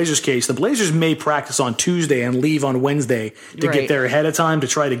 Or in the Blazers' case, the Blazers may practice on Tuesday and leave on Wednesday to get there ahead of time to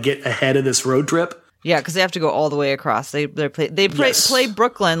try to get ahead of this road trip. Yeah, because they have to go all the way across. They play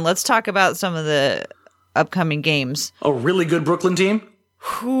Brooklyn. Let's talk about some of the upcoming games. A really good Brooklyn team?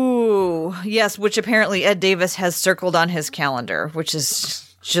 Ooh, yes, which apparently Ed Davis has circled on his calendar, which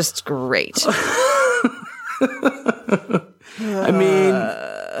is just great. I mean,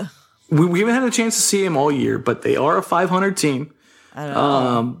 we haven't had a chance to see him all year, but they are a 500 team. I don't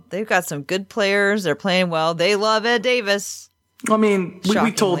know. They've got some good players. They're playing well. They love Ed Davis. I mean,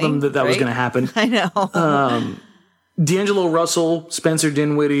 we told them that was going to happen. I know. D'Angelo Russell, Spencer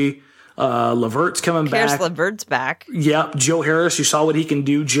Dinwiddie, Levert's coming back. Levert's back. Yep. Joe Harris, you saw what he can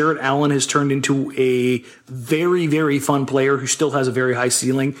do. Jarrett Allen has turned into a very, very fun player who still has a very high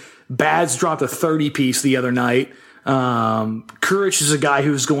ceiling. Bads dropped a 30-piece the other night. Kuric is a guy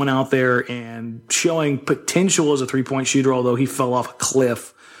who's going out there and showing potential as a three-point shooter, although he fell off a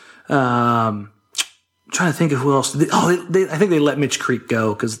cliff. I'm trying to think of who else. I think they let Mitch Creek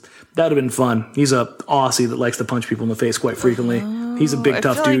go because that would have been fun. He's a Aussie that likes to punch people in the face quite frequently. He's a big,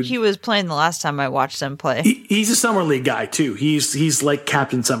 tough dude. I feel like he was playing the last time I watched them play. He's a Summer League guy, too. He's like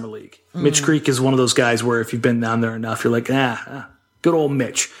Captain Summer League. Mitch Creek is one of those guys where if you've been down there enough, you're like, good old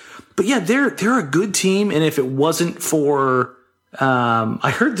Mitch. But yeah, they're a good team, and if it wasn't for,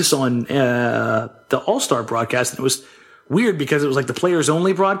 I heard this on the All-Star broadcast, and it was weird because it was like the players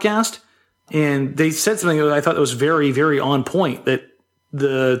only broadcast, and they said something that I thought that was very, very on point. That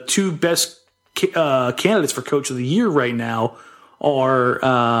the two best candidates for Coach of the Year right now are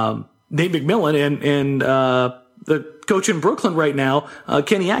Nate McMillan and the coach in Brooklyn right now,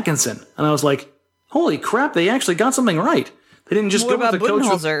 Kenny Atkinson. And I was like, holy crap, they actually got something right. They didn't just go with the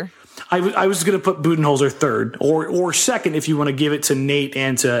coach. I was going to put Budenholzer third or second if you want to give it to Nate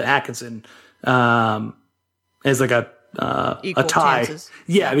and to Atkinson as like a tie. Chances.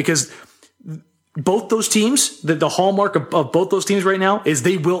 Yeah, because both those teams, the hallmark of both those teams right now is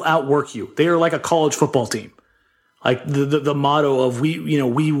they will outwork you. They are like a college football team. Like the motto of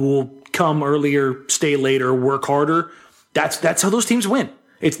we will come earlier, stay later, work harder. That's how those teams win.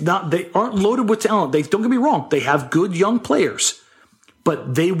 It's not, they aren't loaded with talent. Don't get me wrong. They have good young players,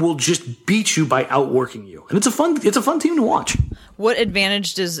 but they will just beat you by outworking you. And it's a fun team to watch. What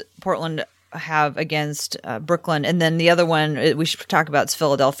advantage does Portland have against Brooklyn? And then the other one we should talk about is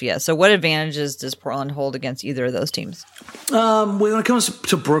Philadelphia. So what advantages does Portland hold against either of those teams? When it comes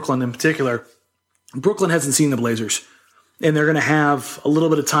to Brooklyn in particular, Brooklyn hasn't seen the Blazers, and they're going to have a little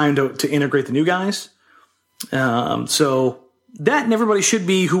bit of time to integrate the new guys. So that, and everybody should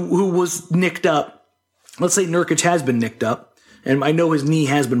be who was nicked up. Let's say Nurkic has been nicked up, and I know his knee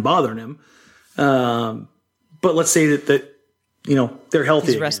has been bothering him. But let's say that they're healthy.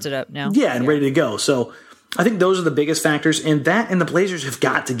 He's again. Rested up now. Yeah, and ready to go. So I think those are the biggest factors, and the Blazers have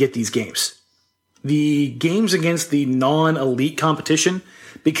got to get these games. The games against the non-elite competition,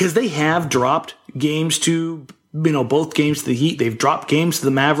 because they have dropped games to, both games to the Heat. They've dropped games to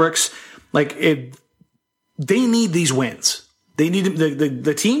the Mavericks. They need these wins. They need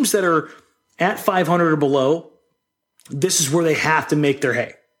the teams that are at 500 or below. This is where they have to make their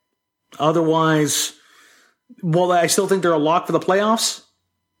hay. Otherwise, while I still think they're a lock for the playoffs,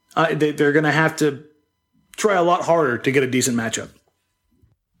 they're going to have to try a lot harder to get a decent matchup.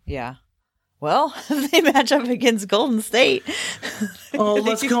 Yeah. Well, they match up against Golden State. Oh,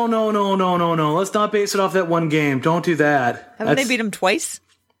 let's go. No. Let's not base it off that one game. Don't do that. Haven't they beat them twice?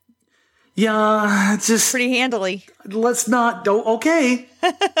 Yeah, it's just pretty handily. Let's not. Okay.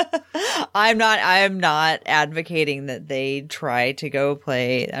 I'm not advocating that they try to go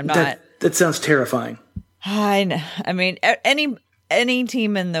play. I'm not. That sounds terrifying. I know. I mean, any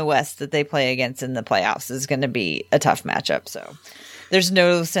team in the West that they play against in the playoffs is going to be a tough matchup. So there's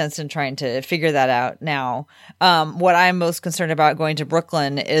no sense in trying to figure that out now. What I'm most concerned about going to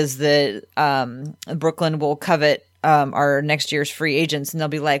Brooklyn is that Brooklyn will covet our next year's free agents, and they'll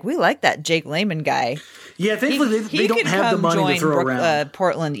be like, we like that Jake Layman guy. Yeah, thankfully they don't have the money to throw around.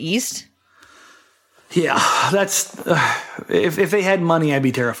 Portland East. Yeah, that's if they had money, I'd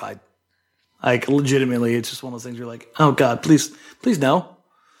be terrified. Like, legitimately, it's just one of those things you're like, oh God, please no.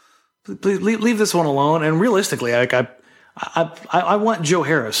 Please leave this one alone. And realistically, like I want Joe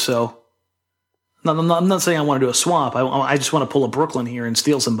Harris, so I'm not saying I want to do a swap. I just want to pull a Brooklyn here and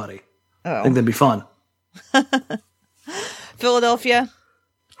steal somebody. Oh. I think that'd be fun. Philadelphia?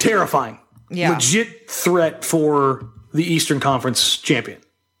 Terrifying. Yeah. Legit threat for the Eastern Conference champion.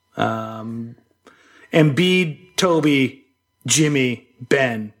 Embiid, Toby, Jimmy,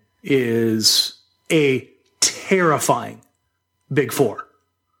 Ben is a terrifying big four.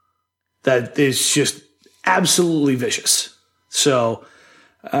 That is just absolutely vicious. So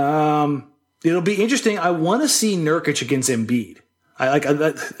it'll be interesting. I want to see Nurkic against Embiid.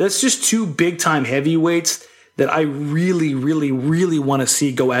 That's just two big time heavyweights that I really, really, really want to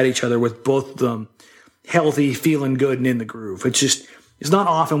see go at each other with both of them healthy, feeling good, and in the groove. It's not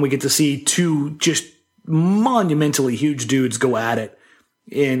often we get to see two just monumentally huge dudes go at it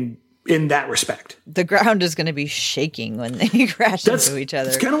in that respect. The ground is going to be shaking when they crash into each other.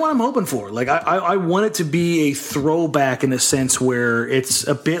 That's kind of what I'm hoping for. Like I want it to be a throwback in a sense where it's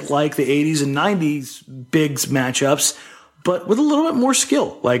a bit like the 80s and 90s bigs matchups, but with a little bit more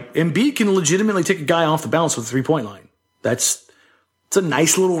skill. Like Embiid can legitimately take a guy off the bounce with a 3-point line. It's a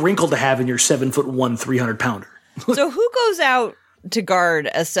nice little wrinkle to have in your 7'1", 300-pounder. So who goes out to guard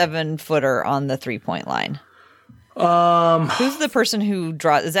a 7-footer on the 3-point line? Who's the person who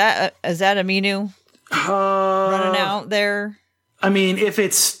draws? Is that Aminu running out there? I mean, if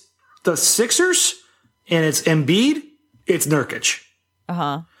it's the Sixers and it's Embiid, it's Nurkic.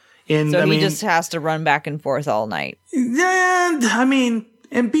 And so he just has to run back and forth all night. And I mean,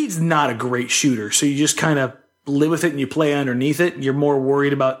 Embiid's not a great shooter, so you just kind of live with it and you play underneath it. You're more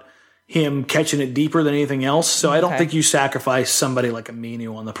worried about him catching it deeper than anything else. So I don't think you sacrifice somebody like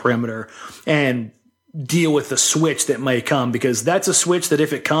Aminu on the perimeter and deal with the switch that may come, because that's a switch that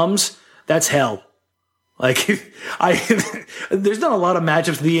if it comes, that's hell. Like there's not a lot of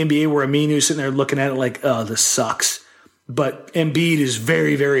matchups in the NBA where Aminu's sitting there looking at it like, oh, this sucks. But Embiid is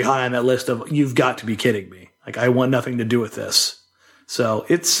very, very high on that list of, you've got to be kidding me. Like, I want nothing to do with this. So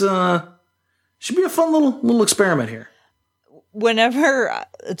it's should be a fun little experiment here. Whenever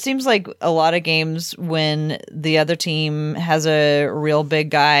it seems like a lot of games when the other team has a real big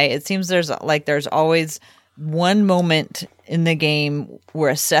guy, it seems there's always one moment in the game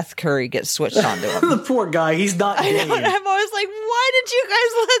where Seth Curry gets switched onto him. The poor guy. He's not Dame. I'm always like, why did you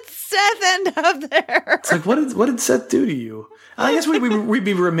guys let Seth end up there? It's like, what did Seth do to you? I guess we'd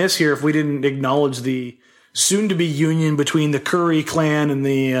be remiss here if we didn't acknowledge the soon-to-be union between the Curry clan and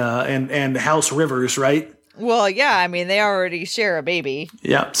the and House Rivers, right? Well, yeah, I mean, they already share a baby.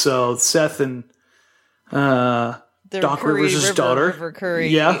 Yeah, so Seth and Doc Curry, Rivers' daughter. River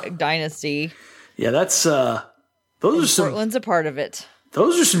Curry dynasty. Yeah, that's those are some. Portland's a part of it.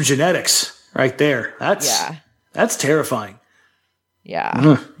 Those are some genetics right there. That's terrifying.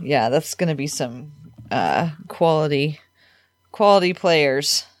 Yeah, yeah, that's gonna be some quality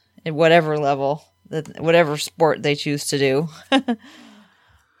players at whatever level, whatever sport they choose to do,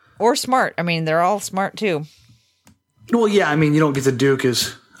 or smart. I mean, they're all smart too. Well, yeah, I mean, you don't get to Duke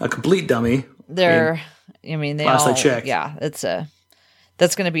as a complete dummy. They last I checked. Yeah,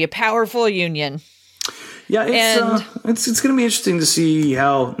 that's going to be a powerful union. Yeah, it's going to be interesting to see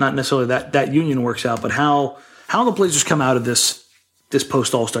how, not necessarily that union works out, but how the Blazers come out of this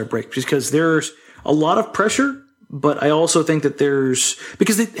post All-Star break, because there's a lot of pressure, but I also think that here's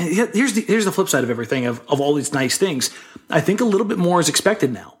the flip side of everything, of all these nice things. I think a little bit more is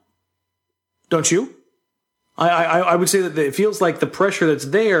expected now. Don't you? I would say that it feels like the pressure that's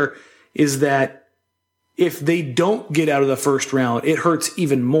there is that if they don't get out of the first round, it hurts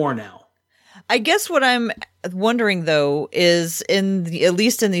even more now. I guess what I'm wondering, though, is at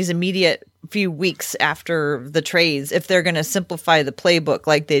least in these immediate few weeks after the trades, if they're going to simplify the playbook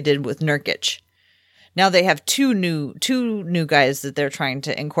like they did with Nurkic. Now they have two new guys that they're trying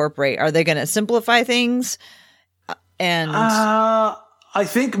to incorporate. Are they going to simplify things? And I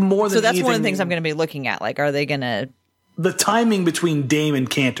think more than so that's anything, one of the things I'm going to be looking at. Like, are they going to? The timing between Dame and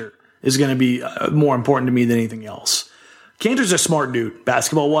Kanter is going to be more important to me than anything else. Kanter's a smart dude,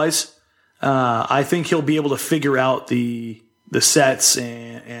 basketball-wise. I think he'll be able to figure out the sets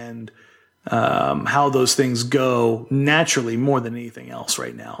and how those things go naturally more than anything else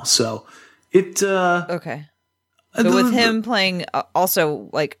right now. So okay. So with him playing, also,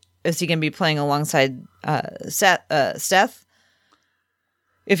 like, is he going to be playing alongside Seth?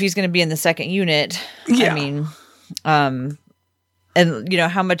 If he's going to be in the second unit, yeah. I mean, and,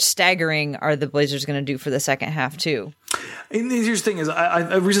 how much staggering are the Blazers going to do for the second half, too? And here's the thing: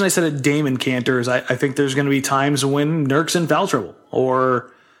 the reason I said it, Dame and Kanter, is I think there's going to be times when Nurk's in foul trouble,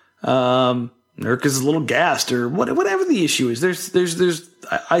 or Nurk is a little gassed, or whatever the issue is.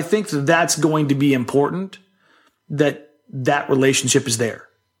 I think that's going to be important, that relationship is there.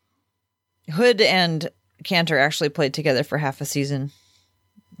 Hood and Kanter actually played together for half a season.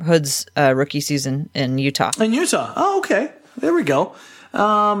 Hood's rookie season in Utah. Oh, okay. There we go.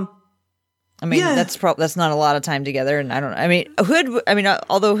 I mean, that's not a lot of time together, and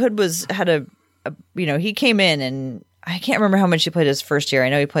although Hood had he came in, and I can't remember how much he played his first year. I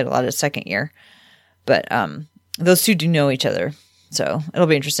know he played a lot his second year, but those two do know each other, so it'll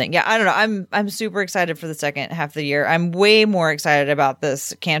be interesting. Yeah, I don't know. I'm super excited for the second half of the year. I'm way more excited about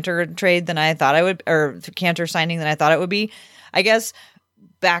this Kanter trade than I thought I would, or Kanter signing than I thought it would be. I guess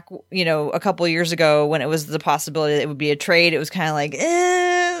back, a couple of years ago when it was the possibility that it would be a trade, it was kind of like,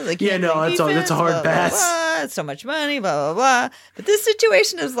 that's a hard pass. It's so much money, blah, blah, blah. But this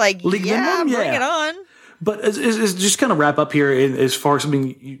situation is like, bring it on. But as just kind of wrap up here, as far as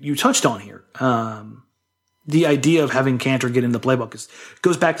something you touched on here, the idea of having Kanter get in the playbook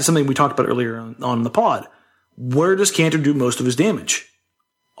goes back to something we talked about earlier on the pod. Where does Kanter do most of his damage?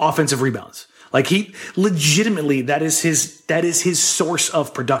 Offensive rebounds. Like, he legitimately, that is his source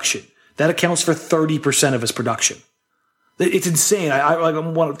of production. That accounts for 30% of his production. It's insane.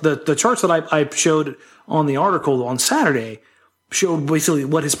 The charts that I showed on the article on Saturday showed basically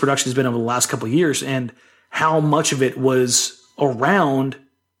what his production has been over the last couple of years and how much of it was around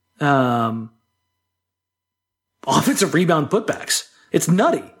offensive rebound putbacks. It's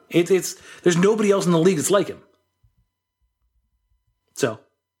nutty. There's nobody else in the league that's like him. So,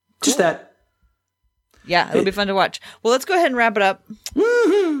 just that. Yeah, it'll be fun to watch. Well, let's go ahead and wrap it up.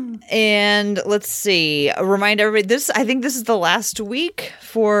 Mm-hmm. And let's see. Remind everybody, I think this is the last week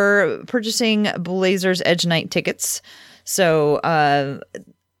for purchasing Blazers Edge Night tickets. So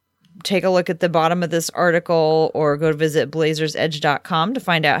take a look at the bottom of this article or go to visit blazersedge.com to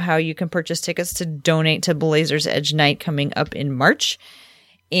find out how you can purchase tickets to donate to Blazers Edge Night coming up in March.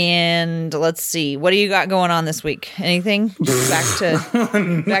 And let's see, what do you got going on this week? Anything? Back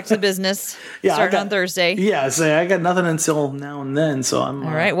to business. Yeah, starting on Thursday. Yeah, so I got nothing until now and then. So I'm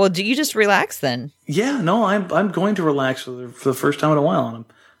all right. Well, do you just relax then? Yeah, no, I'm going to relax for the first time in a while, and I'm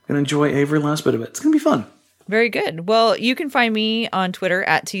going to enjoy every last bit of it. It's going to be fun. Very good. Well, you can find me on Twitter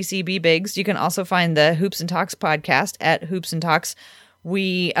at TCBBiggs. You can also find the Hoops and Talks podcast at Hoops and Talks.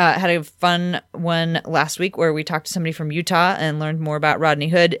 We had a fun one last week where we talked to somebody from Utah and learned more about Rodney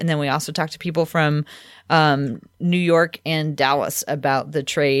Hood. And then we also talked to people from New York and Dallas about the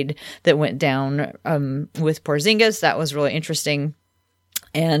trade that went down with Porzingis. That was really interesting.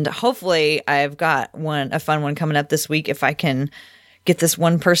 And hopefully I've got a fun one coming up this week if I can get this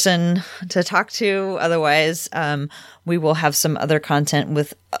one person to talk to. Otherwise, we will have some other content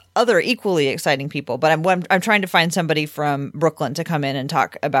with other equally exciting people. But I'm trying to find somebody from Brooklyn to come in and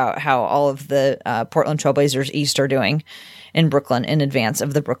talk about how all of the Portland Trailblazers East are doing in Brooklyn in advance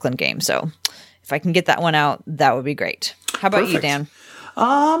of the Brooklyn game. So if I can get that one out, that would be great. How about you, Dan?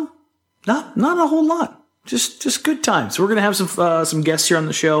 Not a whole lot. Just good times. We're going to have some guests here on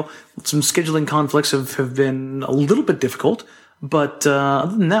the show. Some scheduling conflicts have been a little bit difficult. But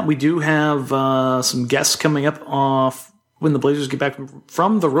other than that, we do have some guests coming up off when the Blazers get back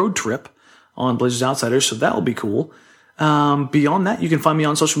from the road trip on Blazers Outsiders, so that will be cool. Beyond that, you can find me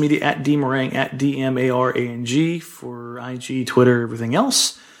on social media at dmarang, at DMARANG for IG, Twitter, everything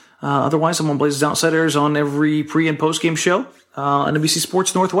else. Otherwise, I'm on Blazers Outsiders on every pre- and post-game show on NBC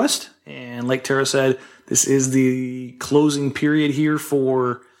Sports Northwest. And like Tara said, this is the closing period here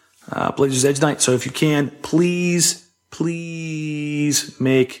for Blazers Edge Night. So if you can, please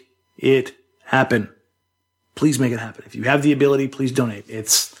make it happen. Please make it happen. If you have the ability, please donate.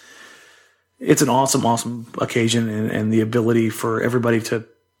 It's an awesome occasion, and the ability for everybody to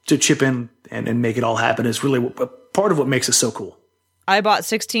chip in and make it all happen is really part of what makes it so cool. I bought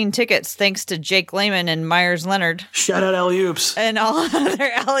 16 tickets thanks to Jake Lehman and Myers Leonard. Shout out alley-oops. And all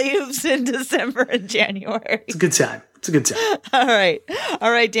other alley-oops in December and January. It's a good time. All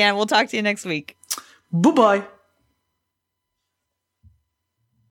right, Dan. We'll talk to you next week. Bye-bye.